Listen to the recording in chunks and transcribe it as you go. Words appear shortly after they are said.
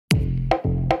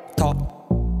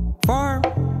Top firm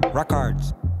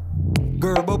records.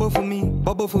 Girl, bubble for me,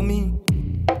 bubble for me,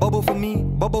 bubble for me,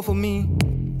 bubble for me.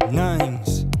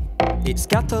 Nines. It's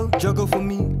Kattel, juggle for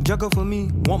me, juggle for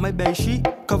me. Want my bed sheet,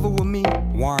 cover with me.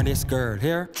 Warn this girl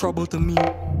here, trouble to me.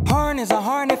 Horn is a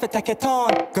horn if it take it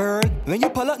on. Girl, when you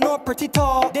pull up no pretty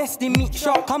tall. This the meat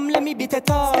shot, come let me beat it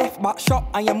all. Stiff back shot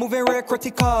and you're moving real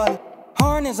critical.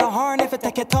 Horn is a horn if it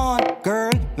take it on.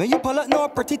 Girl, when you pull up no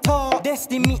pretty tall. This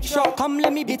the meat shot, come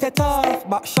let me beat it all. Stiff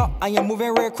back shot and you're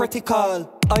moving real critical.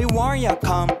 I warn ya,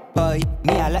 come by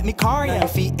me, I let me car ya. 9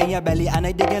 feet in your belly and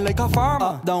I dig it like a farmer.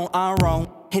 Up, down and round,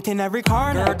 hitting every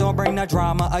corner. Girl, don't bring the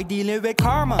drama, I dealing with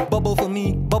karma. Bubble for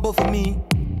me, bubble for me.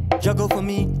 Juggle for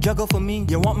me, juggle for me.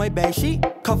 You want my bed sheet?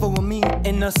 Cover with me.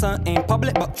 Innocent ain't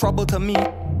public, but trouble to me.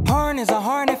 Horn is a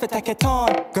horn if it take it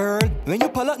on. Girl, when you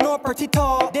pull up no pretty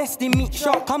tall. This the meat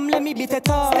shot, come let me beat it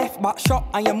all. Stiff back shot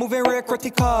and you're moving real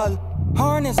critical.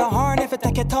 Horn is a horn if it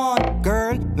take it on.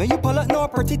 Girl, when you pull up no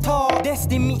pretty tall. This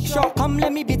the meat shot, come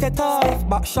let me beat it all. Stiff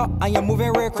back shot and you're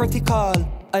moving real critical.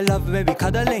 I love baby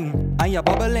cuddling, and you're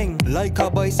bubbling. Like a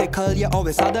bicycle, you're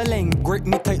always saddling. Grip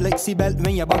me tight like seatbelt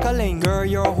when you're buckling. Girl,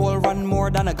 your whole run more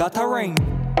than a gutter ring.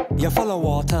 You're full of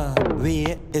water.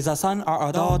 Wait, is a son or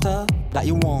a daughter that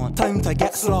you want? Time to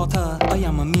get slaughtered. I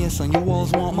am a mason, you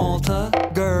walls want Malta.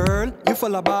 Girl, you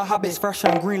full of bad habits, fresh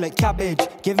and green like cabbage.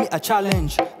 Give me a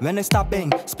challenge when I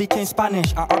stopping. Speaking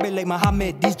Spanish, I orbit like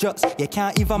Muhammad. These juts, you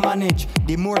can't even manage.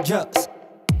 The more juts,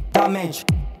 damage,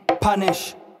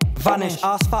 punish, vanish.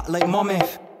 Ass fat like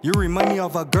Momif. You remind me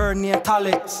of a girl near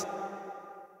Talix.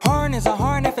 Horn is a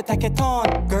horn if it take it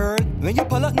on. Girl, when you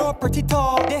pull up no pretty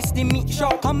tall. This the meat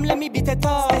shot, come let me beat it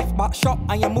all. Stiff back shot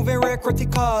and you're moving real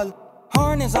critical.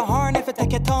 Horn is a horn if it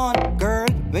take it on. Girl,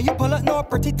 when you pull up no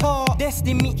pretty tall. This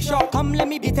the meat shot, come let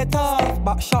me beat it all. Stiff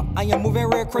back shot and you're moving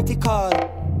real critical.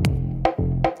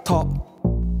 Top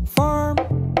firm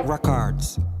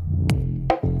records.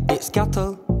 It's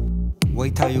Kattel.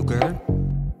 Wait tell you girl.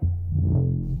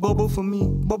 Bubble for me,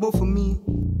 bubble for me.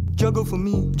 Juggle for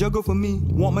me, juggle for me.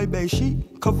 Want my bed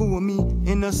sheet? Cover with me.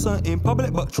 Innocent in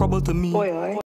public, but trouble to me. Oi, oi.